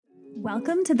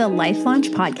Welcome to the Life Launch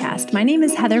Podcast. My name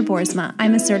is Heather Boersma.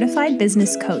 I'm a certified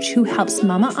business coach who helps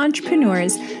mama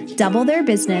entrepreneurs double their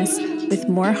business with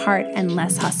more heart and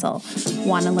less hustle.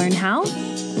 Want to learn how?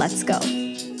 Let's go.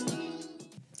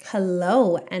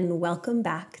 Hello, and welcome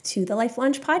back to the Life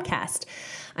Launch Podcast.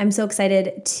 I'm so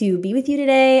excited to be with you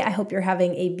today. I hope you're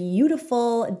having a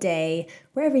beautiful day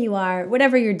wherever you are,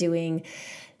 whatever you're doing.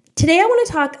 Today, I want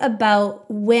to talk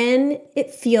about when it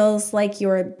feels like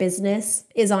your business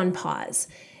is on pause.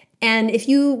 And if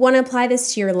you want to apply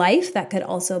this to your life, that could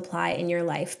also apply in your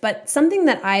life. But something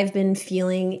that I've been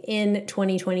feeling in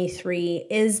 2023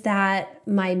 is that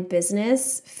my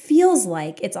business feels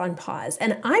like it's on pause.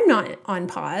 And I'm not on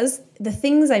pause. The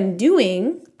things I'm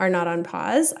doing are not on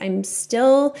pause. I'm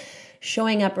still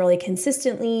showing up really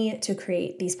consistently to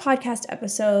create these podcast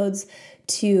episodes,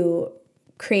 to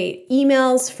create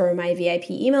emails for my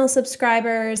VIP email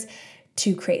subscribers,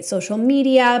 to create social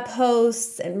media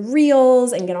posts and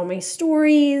reels and get all my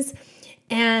stories,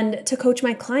 and to coach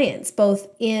my clients, both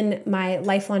in my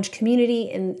Life Launch community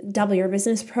and Double Your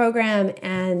Business program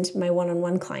and my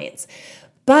one-on-one clients.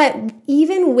 But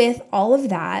even with all of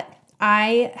that,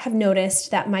 I have noticed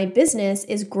that my business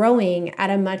is growing at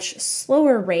a much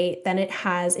slower rate than it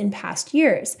has in past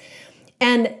years.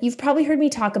 And you've probably heard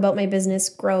me talk about my business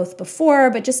growth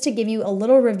before, but just to give you a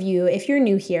little review, if you're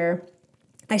new here,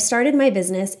 I started my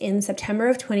business in September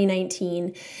of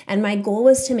 2019, and my goal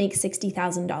was to make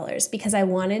 $60,000 because I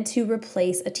wanted to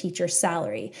replace a teacher's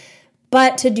salary,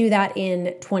 but to do that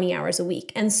in 20 hours a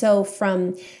week. And so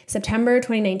from September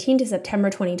 2019 to September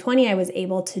 2020, I was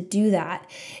able to do that.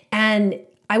 And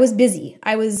I was busy.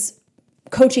 I was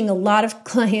coaching a lot of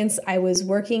clients. I was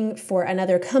working for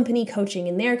another company, coaching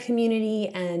in their community,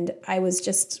 and I was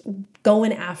just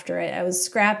going after it. I was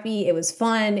scrappy. It was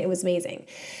fun. It was amazing.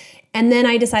 And then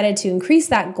I decided to increase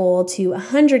that goal to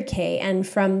 $100K. And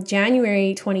from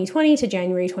January 2020 to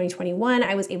January 2021,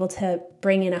 I was able to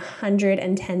bring in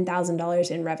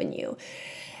 $110,000 in revenue.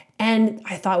 And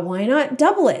I thought, why not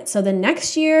double it? So the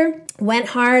next year went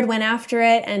hard, went after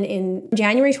it. And in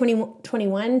January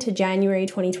 2021 to January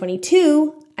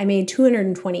 2022, I made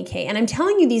 $220K. And I'm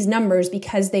telling you these numbers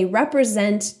because they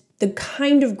represent the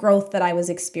kind of growth that I was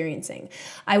experiencing.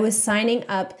 I was signing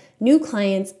up new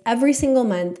clients every single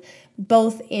month,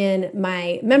 both in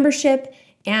my membership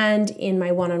and in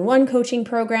my one-on-one coaching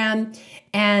program.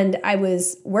 And I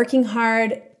was working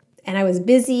hard and I was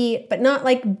busy, but not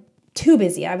like too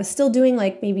busy. I was still doing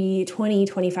like maybe 20,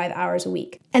 25 hours a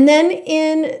week. And then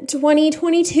in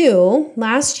 2022,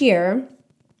 last year,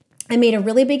 I made a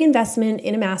really big investment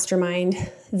in a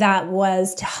mastermind that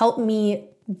was to help me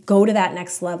go to that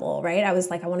next level, right? I was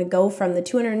like, I want to go from the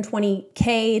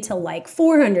 $220K to like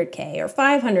 $400K or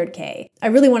 $500K. I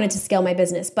really wanted to scale my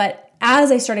business. But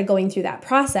as I started going through that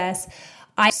process,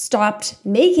 I stopped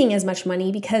making as much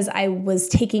money because I was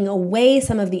taking away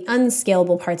some of the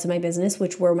unscalable parts of my business,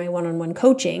 which were my one-on-one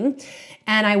coaching.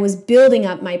 And I was building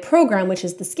up my program, which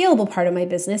is the scalable part of my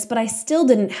business, but I still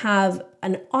didn't have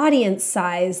an audience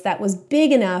size that was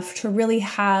big enough to really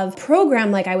have a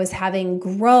program like I was having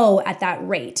grow at that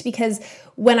rate. Because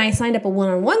when I signed up a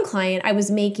one-on-one client, I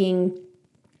was making,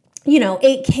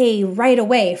 $8K right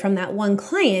away from that one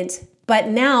client. But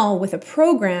now with a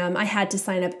program, I had to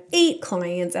sign up 8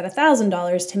 clients at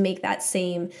 $1,000 to make that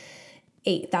same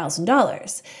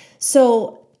 $8,000.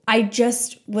 So I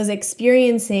just was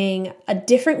experiencing a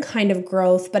different kind of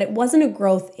growth, but it wasn't a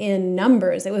growth in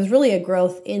numbers. It was really a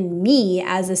growth in me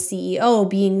as a CEO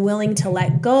being willing to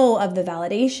let go of the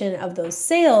validation of those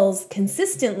sales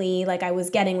consistently, like I was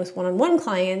getting with one-on-one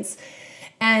clients,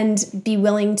 and be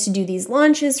willing to do these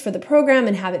launches for the program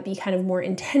and have it be kind of more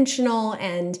intentional.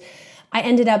 And I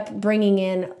ended up bringing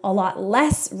in a lot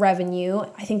less revenue.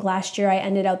 I think last year I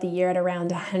ended out the year at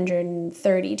around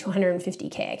 130 to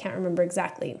 150K. I can't remember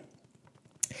exactly.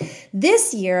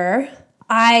 This year,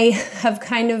 I have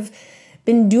kind of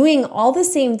been doing all the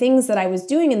same things that I was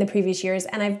doing in the previous years,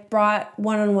 and I've brought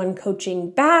one-on-one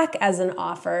coaching back as an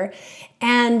offer.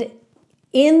 And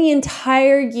in the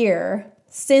entire year,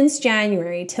 since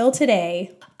January till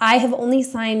today, I have only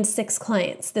signed 6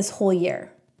 clients this whole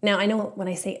year. Now, I know when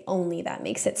I say only, that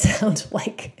makes it sound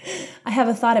like I have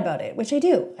a thought about it, which I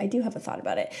do. I do have a thought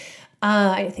about it.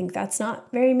 I think that's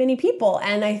not very many people.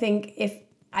 And I think if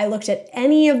I looked at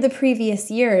any of the previous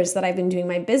years that I've been doing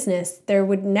my business, there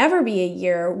would never be a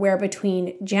year where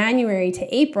between January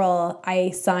to April, I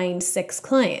signed 6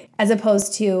 clients, as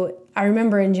opposed to, I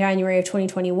remember in January of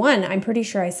 2021, I'm pretty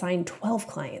sure I signed 12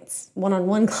 clients,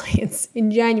 one-on-one clients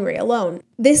in January alone.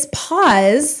 This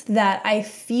pause that I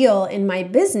feel in my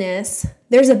business,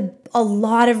 there's a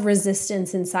lot of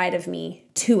resistance inside of me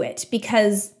to it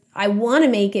because I want to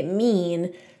make it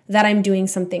mean that I'm doing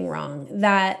something wrong,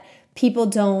 that people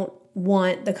don't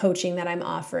want the coaching that I'm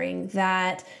offering,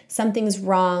 that something's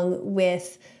wrong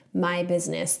with my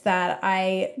business, that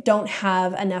I don't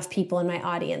have enough people in my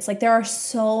audience. Like, there are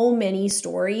so many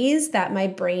stories that my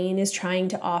brain is trying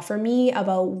to offer me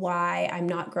about why I'm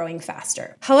not growing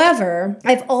faster. However,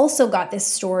 I've also got this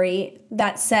story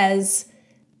that says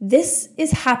this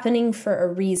is happening for a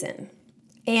reason.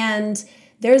 And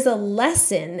there's a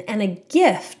lesson and a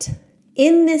gift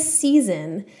in this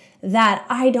season that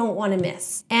I don't want to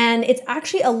miss. And it's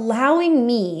actually allowing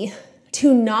me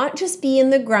to not just be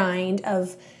in the grind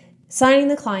of signing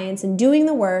the clients and doing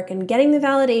the work and getting the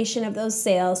validation of those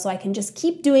sales so I can just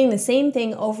keep doing the same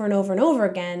thing over and over and over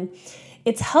again.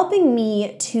 It's helping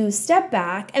me to step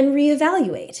back and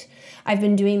reevaluate. I've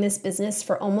been doing this business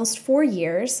for almost 4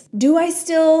 years. Do I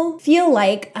still feel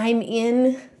like I'm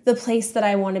in the place that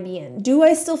I want to be in? Do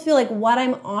I still feel like what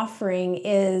I'm offering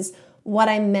is what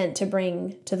I'm meant to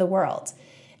bring to the world?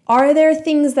 Are there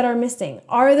things that are missing?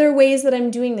 Are there ways that I'm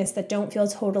doing this that don't feel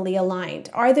totally aligned?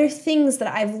 Are there things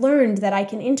that I've learned that I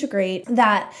can integrate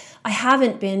that I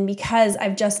haven't been because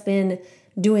I've just been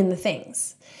doing the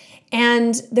things?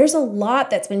 And there's a lot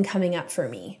that's been coming up for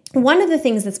me. One of the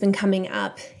things that's been coming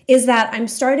up is that I'm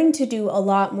starting to do a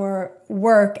lot more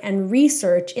work and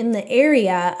research in the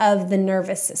area of the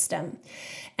nervous system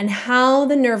and how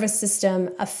the nervous system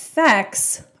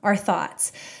affects our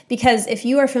thoughts. Because if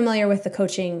you are familiar with the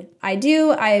coaching I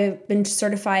do, I've been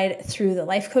certified through the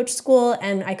Life Coach School,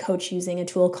 and I coach using a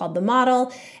tool called the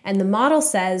model. And the model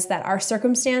says that our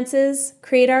circumstances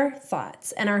create our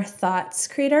thoughts, and our thoughts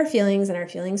create our feelings, and our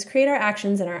feelings create our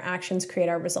actions, and our actions create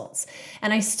our results.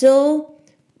 And I still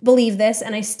believe this,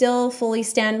 and I still fully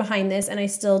stand behind this, and I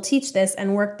still teach this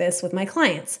and work this with my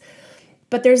clients.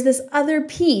 But there's this other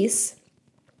piece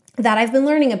that I've been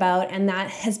learning about, and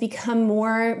that has become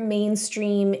more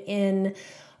mainstream in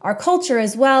our culture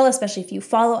as well, especially if you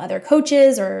follow other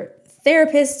coaches or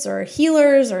therapists or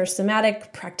healers or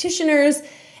somatic practitioners,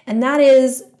 and that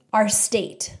is our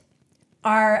state,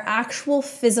 our actual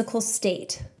physical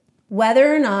state,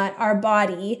 whether or not our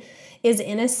body is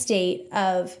in a state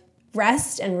of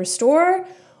rest and restore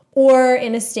or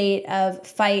in a state of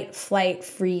fight, flight,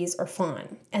 freeze, or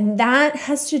fawn. And that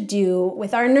has to do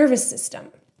with our nervous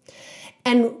system.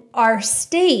 And our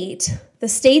state, the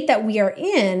state that we are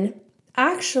in,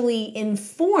 actually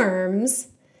informs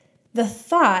the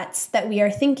thoughts that we are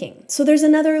thinking. So there's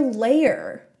another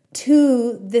layer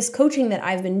to this coaching that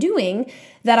I've been doing,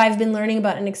 that I've been learning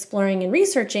about and exploring and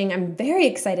researching. I'm very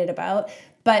excited about,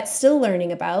 but still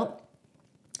learning about,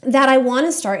 that I want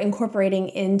to start incorporating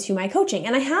into my coaching.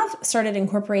 And I have started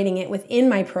incorporating it within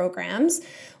my programs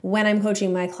when I'm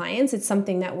coaching my clients. It's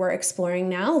something that we're exploring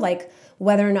now, like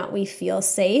whether or not we feel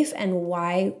safe and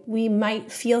why we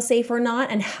might feel safe or not,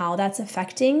 and how that's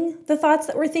affecting the thoughts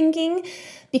that we're thinking.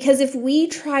 Because if we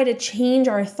try to change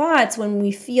our thoughts when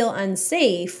we feel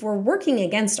unsafe, we're working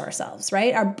against ourselves,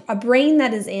 right? A brain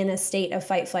that is in a state of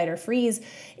fight, flight, or freeze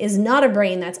is not a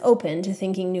brain that's open to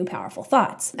thinking new, powerful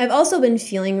thoughts. I've also been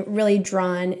feeling really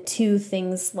drawn to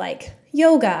things like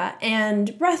yoga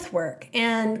and breath work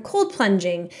and cold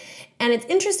plunging. And it's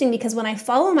interesting because when I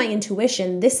follow my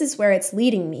intuition, this is where it's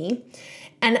leading me.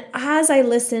 And as I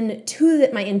listen to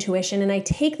my intuition and I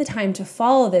take the time to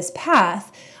follow this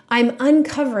path, I'm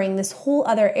uncovering this whole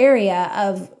other area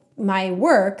of my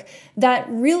work that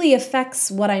really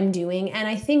affects what I'm doing, and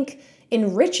I think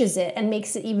enriches it and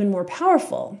makes it even more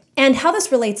powerful. And how this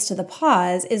relates to the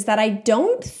pause is that I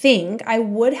don't think I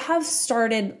would have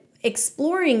started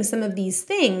exploring some of these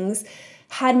things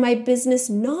had my business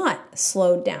not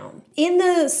slowed down. In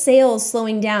the sales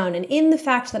slowing down and in the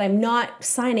fact that I'm not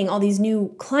signing all these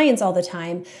new clients all the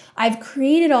time, I've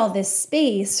created all this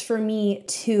space for me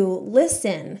to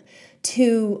listen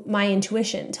to my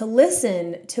intuition, to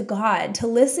listen to God, to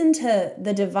listen to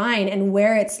the divine and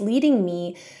where it's leading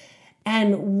me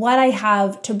and what I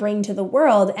have to bring to the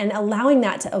world, and allowing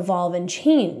that to evolve and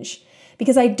change.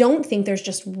 Because I don't think there's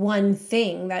just one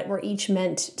thing that we're each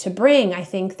meant to bring. I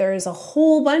think there's a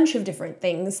whole bunch of different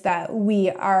things that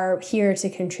we are here to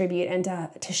contribute and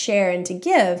to share and to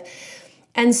give.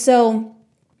 And so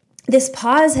this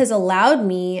pause has allowed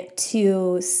me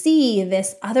to see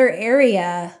this other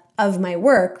area of my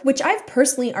work, which I've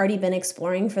personally already been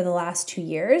exploring for the last 2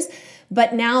 years,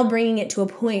 but now bringing it to a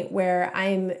point where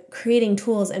I'm creating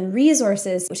tools and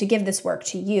resources to give this work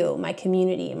to you, my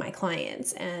community, my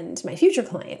clients, and my future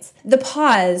clients. The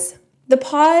pause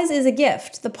is a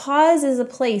gift. The pause is a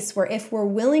place where if we're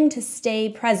willing to stay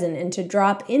present and to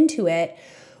drop into it,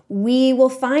 we will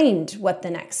find what the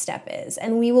next step is,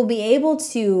 and we will be able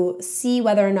to see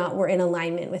whether or not we're in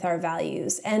alignment with our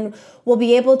values, and we'll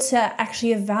be able to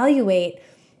actually evaluate,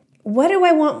 what do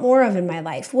I want more of in my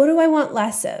life? What do I want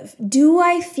less of? Do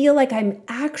I feel like I'm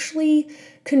actually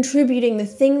contributing the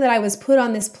thing that I was put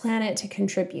on this planet to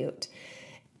contribute?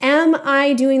 Am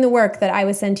I doing the work that I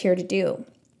was sent here to do?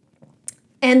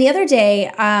 And the other day,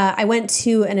 I went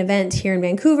to an event here in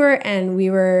Vancouver, and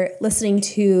we were listening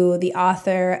to the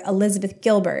author Elizabeth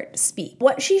Gilbert speak.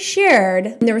 What she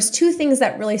shared, there was two things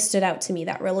that really stood out to me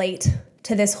that relate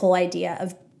to this whole idea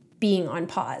of being on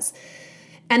pause.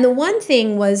 And the one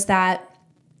thing was that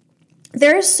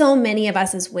there are so many of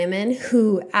us as women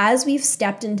who, as we've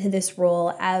stepped into this role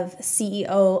of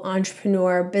CEO,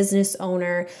 entrepreneur, business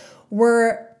owner,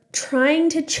 we're trying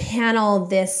to channel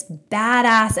this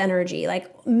badass energy.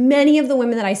 Like many of the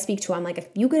women that I speak to, I'm like, if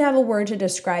you could have a word to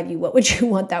describe you, what would you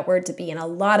want that word to be? And a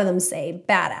lot of them say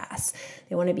badass.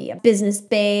 They want to be a business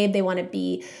babe. They want to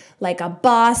be like a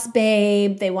boss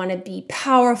babe. They want to be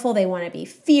powerful. They want to be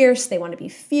fierce. They want to be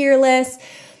fearless.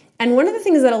 And one of the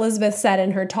things that Elizabeth said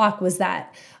in her talk was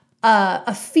that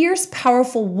a fierce,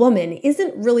 powerful woman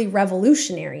isn't really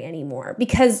revolutionary anymore,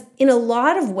 because in a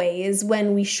lot of ways,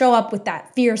 when we show up with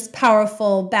that fierce,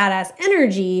 powerful, badass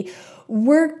energy,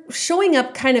 we're showing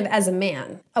up kind of as a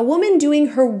man. A woman doing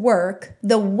her work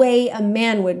the way a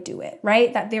man would do it,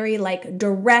 right? That very like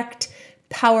direct,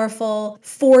 powerful,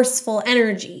 forceful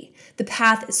energy. The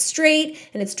path is straight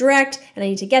and it's direct, and I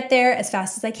need to get there as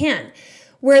fast as I can.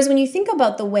 Whereas when you think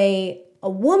about the way a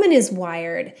woman is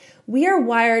wired, we are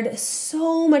wired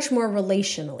so much more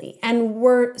relationally, and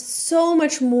we're so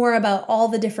much more about all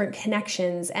the different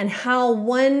connections and how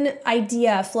one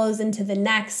idea flows into the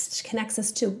next, connects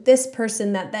us to this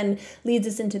person that then leads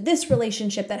us into this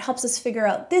relationship that helps us figure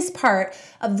out this part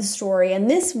of the story and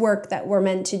this work that we're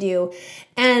meant to do.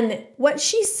 And what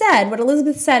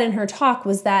Elizabeth said in her talk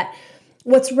was that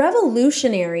what's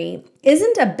revolutionary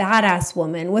isn't a badass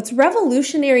woman. What's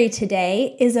revolutionary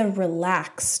today is a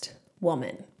relaxed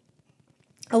woman.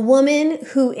 A woman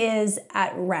who is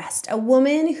at rest. A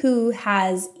woman who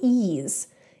has ease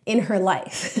in her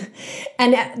life.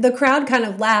 And the crowd kind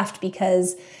of laughed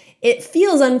because it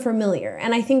feels unfamiliar.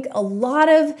 And I think a lot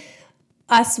of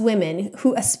us women,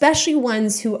 who, especially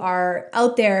ones who are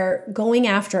out there going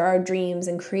after our dreams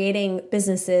and creating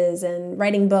businesses and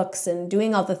writing books and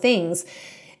doing all the things,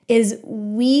 is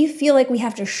we feel like we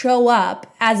have to show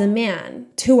up as a man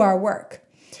to our work.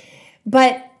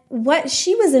 But what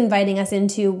she was inviting us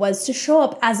into was to show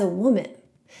up as a woman.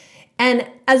 And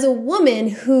as a woman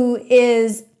who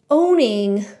is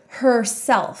owning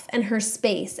herself and her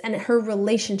space and her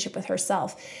relationship with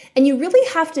herself. And you really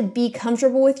have to be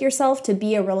comfortable with yourself to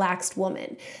be a relaxed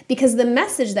woman, because the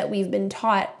message that we've been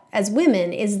taught as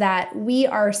women is that we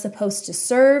are supposed to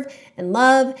serve and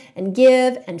love and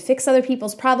give and fix other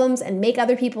people's problems and make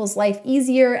other people's life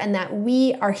easier, and that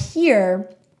we are here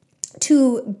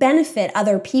to benefit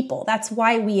other people. That's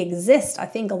why we exist. I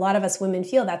think a lot of us women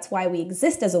feel that's why we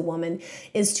exist as a woman,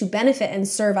 is to benefit and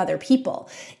serve other people,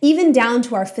 even down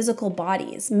to our physical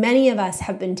bodies. Many of us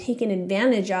have been taken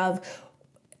advantage of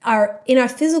in a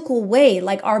physical way,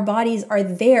 like our bodies are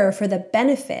there for the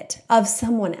benefit of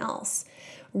someone else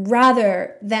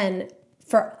rather than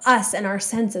for us and our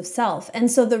sense of self. And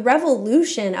so the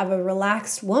revolution of a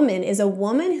relaxed woman is a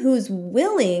woman who's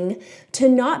willing to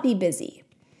not be busy.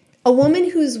 A woman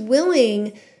who's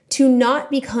willing to not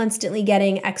be constantly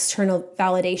getting external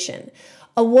validation.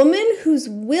 A woman who's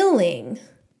willing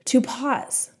to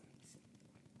pause.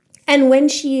 And when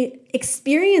she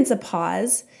experiences a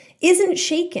pause, isn't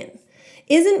shaken,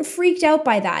 isn't freaked out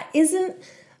by that, isn't,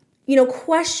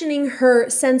 questioning her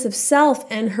sense of self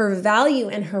and her value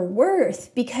and her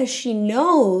worth, because she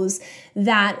knows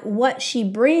that what she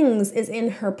brings is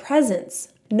in her presence,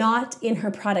 not in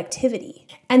her productivity.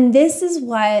 And this is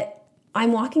what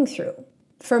I'm walking through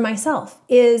for myself,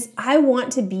 is I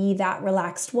want to be that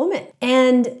relaxed woman.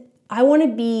 And I want to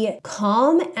be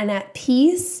calm and at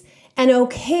peace and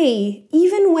okay,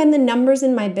 even when the numbers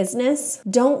in my business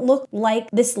don't look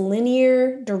like this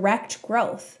linear, direct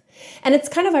growth. And it's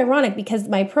kind of ironic because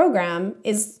my program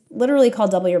is literally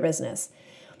called Double Your Business.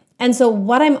 And so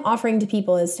what I'm offering to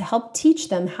people is to help teach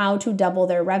them how to double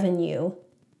their revenue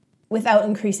without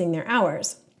increasing their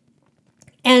hours.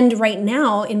 And right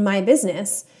now in my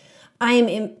business, I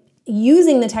am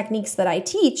using the techniques that I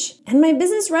teach, and my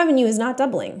business revenue is not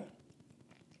doubling.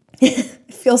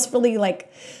 It feels really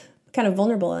kind of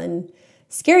vulnerable and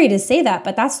scary to say that,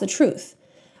 but that's the truth.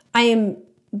 I am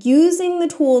using the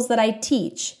tools that I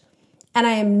teach, and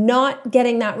I am not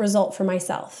getting that result for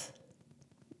myself.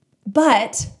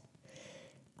 But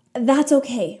that's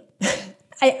okay.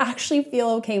 I actually feel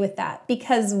okay with that,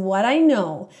 because what I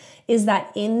know is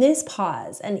that in this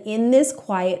pause and in this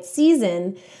quiet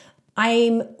season,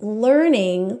 I'm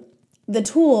learning the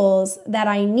tools that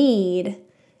I need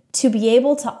to be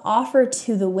able to offer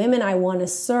to the women I want to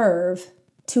serve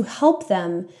to help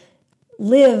them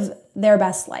live their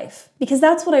best life. Because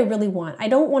that's what I really want. I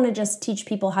don't want to just teach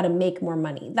people how to make more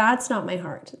money. That's not my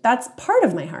heart. That's part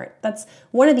of my heart. That's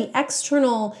one of the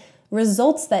external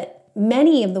results that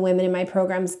many of the women in my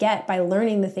programs get by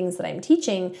learning the things that I'm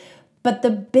teaching. But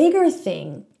the bigger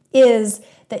thing is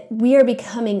that we are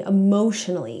becoming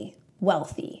emotionally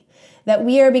wealthy, that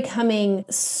we are becoming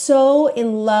so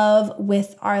in love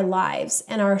with our lives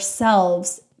and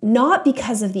ourselves, not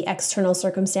because of the external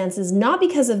circumstances, not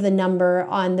because of the number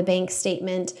on the bank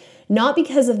statement, not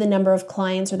because of the number of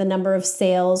clients or the number of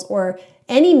sales or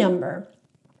any number,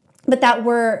 but that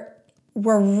we're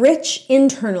rich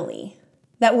internally,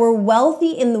 that we're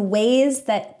wealthy in the ways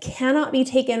that cannot be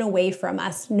taken away from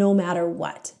us no matter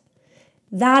what.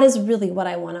 That is really what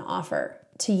I want to offer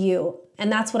to you.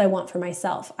 And that's what I want for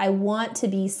myself. I want to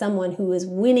be someone who is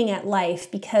winning at life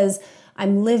because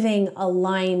I'm living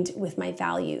aligned with my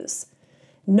values,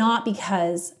 not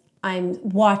because I'm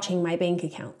watching my bank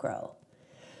account grow.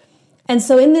 And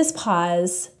so in this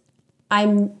pause,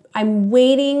 I'm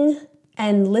waiting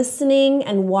and listening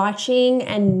and watching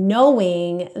and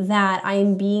knowing that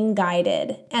I'm being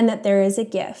guided and that there is a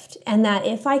gift, and that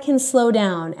if I can slow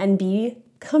down and be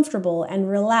comfortable and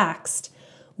relaxed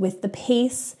with the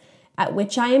pace at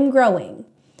which I am growing,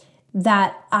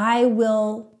 that I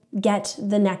will get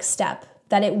the next step,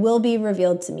 that it will be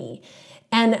revealed to me.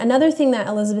 And another thing that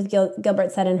Elizabeth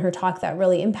Gilbert said in her talk that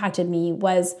really impacted me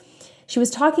was she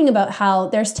was talking about how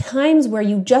there's times where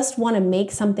you just want to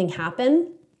make something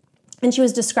happen. And she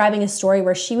was describing a story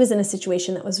where she was in a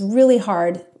situation that was really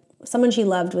hard. Someone she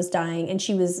loved was dying, and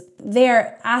she was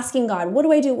there asking God, what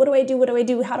do I do? What do I do? What do I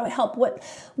do? How do I help?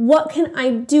 What can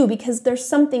I do? Because there's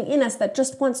something in us that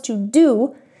just wants to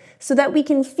do so that we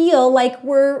can feel like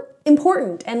we're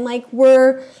important and like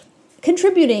we're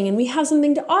contributing and we have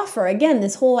something to offer. Again,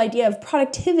 this whole idea of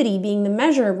productivity being the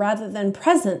measure rather than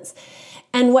presence.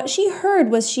 And what she heard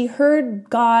was she heard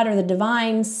God or the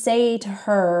divine say to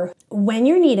her, when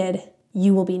you're needed,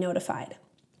 you will be notified.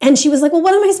 And she was like, well,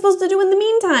 what am I supposed to do in the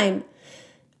meantime?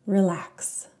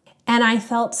 Relax. And I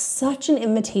felt such an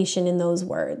invitation in those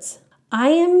words. I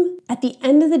am, at the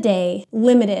end of the day,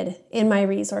 limited in my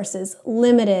resources,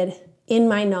 limited in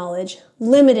my knowledge,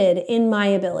 limited in my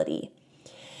ability.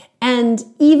 And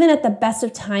even at the best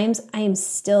of times, I am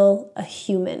still a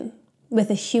human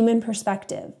with a human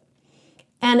perspective.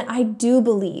 And I do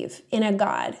believe in a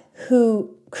God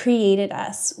who created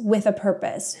us with a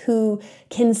purpose, who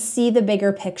can see the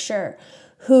bigger picture,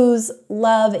 whose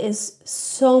love is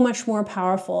so much more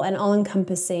powerful and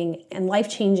all-encompassing and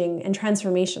life-changing and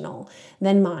transformational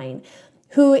than mine,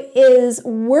 who is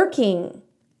working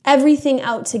everything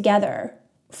out together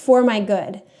for my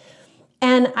good.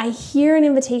 And I hear an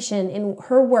invitation in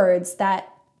her words that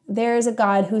there's a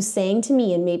God who's saying to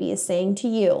me, and maybe is saying to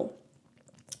you,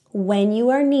 when you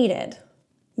are needed,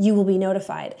 you will be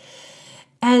notified.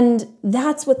 And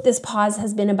that's what this pause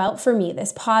has been about for me.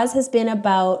 This pause has been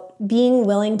about being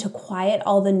willing to quiet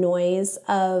all the noise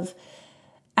of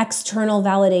external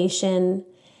validation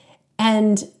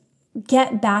and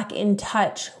get back in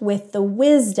touch with the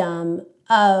wisdom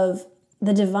of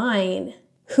the divine,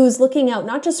 who's looking out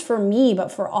not just for me,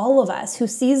 but for all of us, who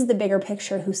sees the bigger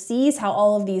picture, who sees how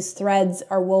all of these threads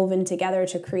are woven together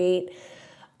to create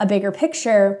a bigger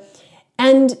picture,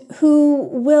 and who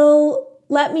will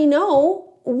let me know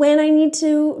when I need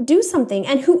to do something,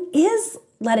 and who is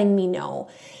letting me know.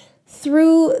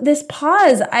 Through this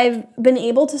pause, I've been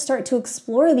able to start to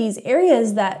explore these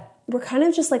areas that were kind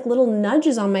of just like little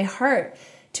nudges on my heart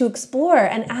to explore.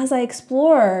 And as I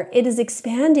explore, it is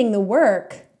expanding the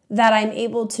work that I'm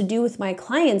able to do with my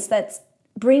clients that's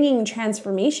bringing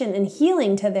transformation and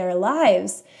healing to their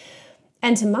lives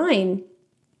and to mine.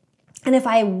 And if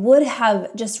I would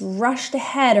have just rushed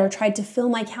ahead or tried to fill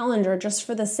my calendar just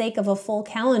for the sake of a full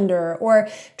calendar, or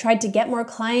tried to get more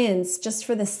clients just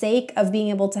for the sake of being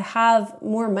able to have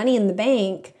more money in the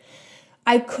bank,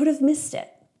 I could have missed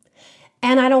it.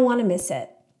 And I don't want to miss it.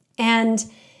 And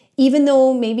even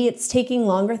though maybe it's taking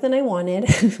longer than I wanted,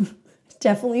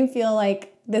 definitely feel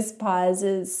like this pause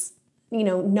is,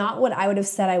 not what I would have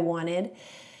said I wanted,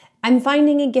 I'm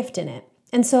finding a gift in it.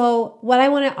 And so what I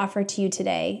want to offer to you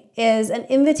today is an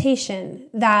invitation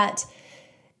that,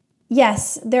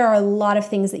 yes, there are a lot of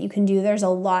things that you can do. There's a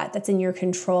lot that's in your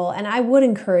control. And I would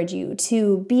encourage you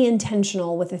to be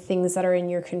intentional with the things that are in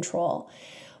your control.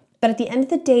 But at the end of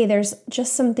the day, there's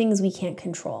just some things we can't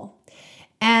control.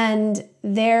 And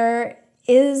there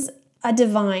is a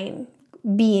divine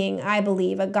being, I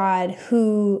believe, a God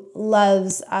who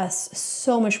loves us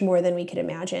so much more than we could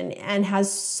imagine and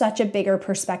has such a bigger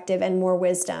perspective and more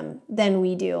wisdom than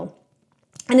we do,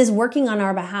 and is working on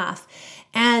our behalf.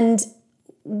 And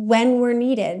when we're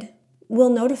needed, will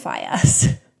notify us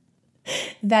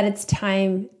that it's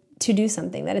time to do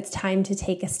something, that it's time to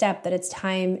take a step, that it's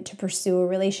time to pursue a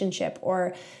relationship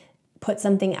or put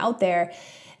something out there,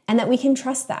 and that we can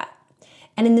trust that.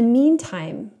 And in the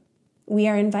meantime, we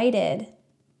are invited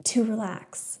to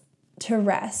relax, to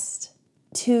rest,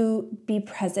 to be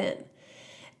present,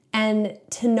 and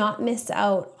to not miss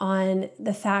out on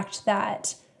the fact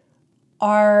that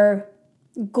our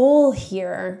goal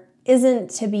here isn't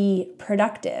to be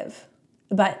productive,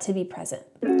 but to be present.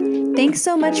 Thanks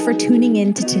so much for tuning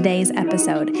in to today's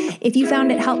episode. If you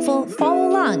found it helpful, follow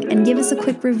along and give us a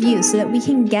quick review so that we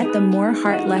can get the More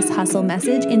Heart, Less Hustle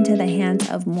message into the hands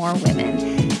of more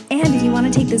women. And if you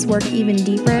want to take this work even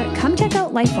deeper, come check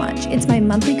out Life Launch. It's my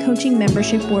monthly coaching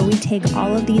membership where we take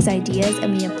all of these ideas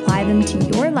and we apply them to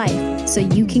your life so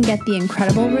you can get the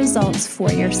incredible results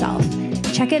for yourself.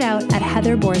 Check it out at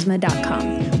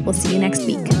heatherboersma.com. We'll see you next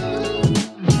week.